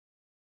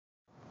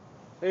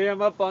Hey,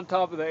 I'm up on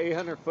top of the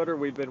 800 footer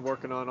we've been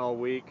working on all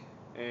week,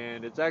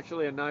 and it's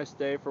actually a nice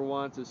day for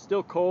once. It's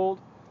still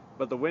cold,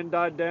 but the wind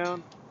died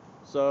down,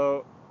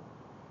 so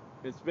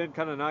it's been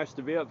kind of nice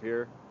to be up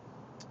here.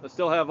 I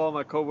still have all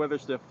my cold weather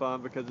stuff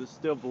on because it's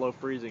still below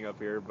freezing up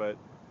here, but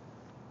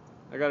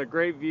I got a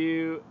great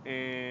view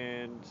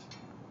and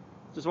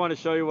just want to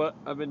show you what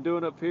I've been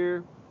doing up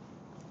here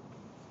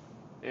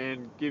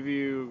and give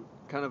you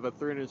kind of a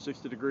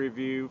 360-degree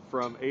view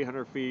from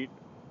 800 feet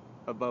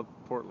above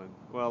Portland.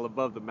 Well,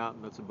 above the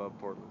mountain that's above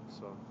Portland.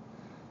 So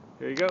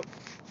here you go.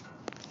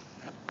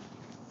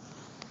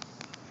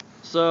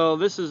 So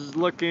this is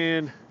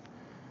looking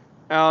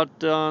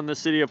out on the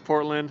city of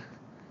Portland,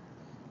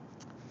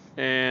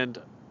 and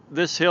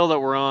this hill that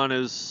we're on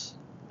is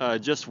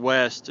just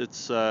west.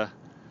 It's the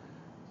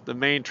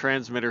main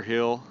transmitter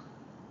hill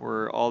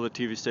where all the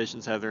TV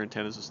stations have their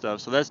antennas and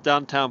stuff. So that's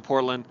downtown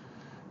Portland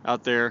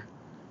out there,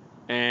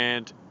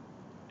 and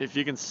if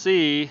you can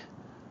see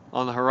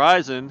on the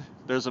horizon,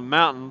 there's a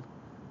mountain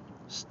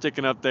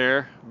sticking up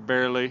there,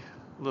 barely,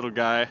 little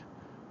guy.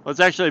 Well, it's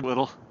actually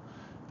little.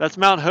 That's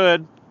Mount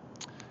Hood,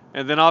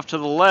 and then off to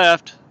the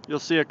left, you'll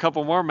see a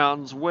couple more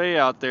mountains way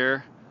out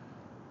there.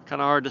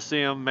 Kind of hard to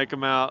see them, make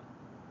them out.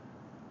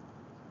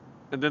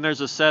 And then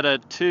there's a set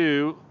of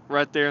two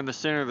right there in the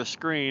center of the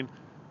screen.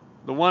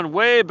 The one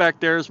way back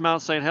there is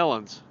Mount St.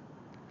 Helens.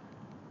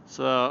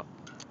 So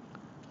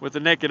with the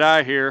naked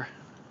eye here,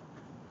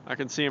 I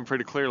can see them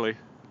pretty clearly.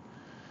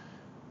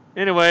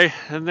 Anyway,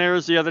 and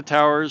there's the other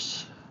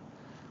towers.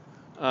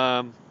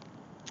 But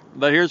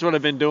here's what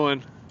I've been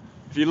doing.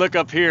 If you look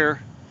up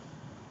here,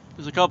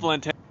 there's a couple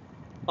antennas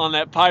on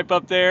that pipe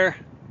up there,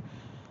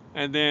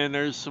 and then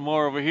there's some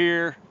more over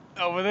here,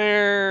 over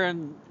there,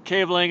 and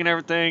cabling and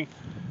everything.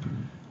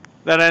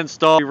 That I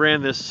installed, we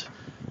ran this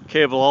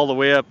cable all the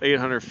way up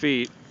 800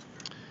 feet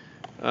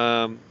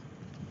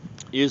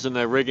using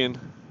the rigging,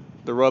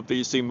 the rope that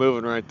you see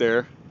moving right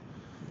there.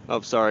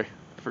 Oh, sorry,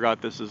 I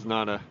forgot this is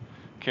not a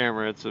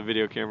camera, it's a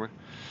video camera.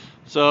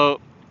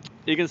 So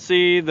you can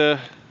see the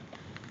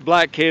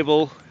black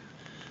cable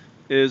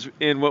is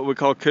in what we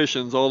call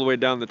cushions all the way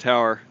down the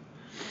tower.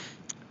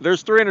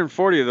 There's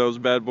 340 of those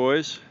bad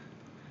boys.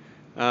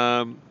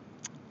 So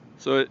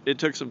it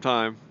took some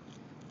time.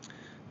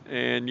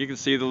 And you can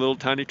see the little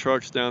tiny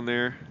trucks down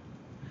there.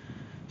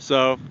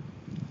 So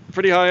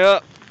pretty high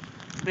up.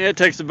 It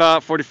takes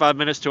about 45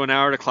 minutes to an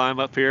hour to climb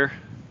up here.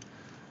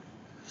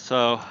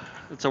 So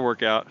it's a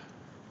workout.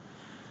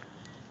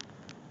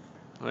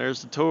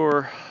 There's the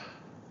tour.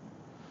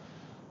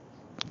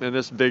 And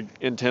this big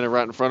antenna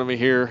right in front of me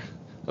here,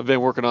 I've been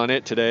working on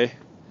it today.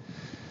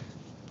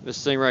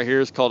 This thing right here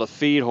is called a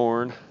feed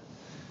horn,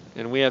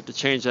 and we have to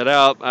change that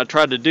out. I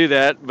tried to do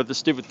that, but the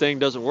stupid thing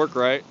doesn't work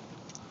right,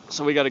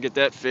 so we got to get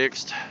that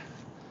fixed.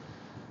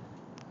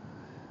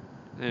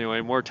 Anyway,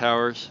 more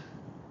towers.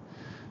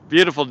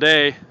 Beautiful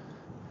day.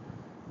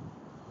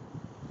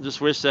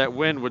 Just wish that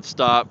wind would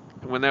stop.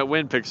 When that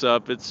wind picks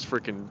up, it's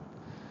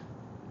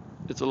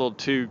a little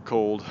too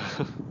cold.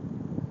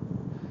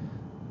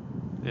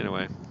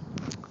 Anyway,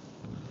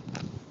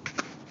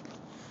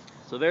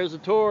 so there's the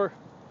tour.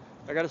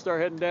 I got to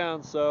start heading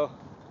down, so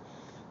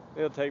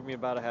it'll take me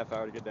about a half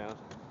hour to get down.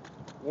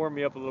 Warm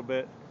me up a little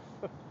bit.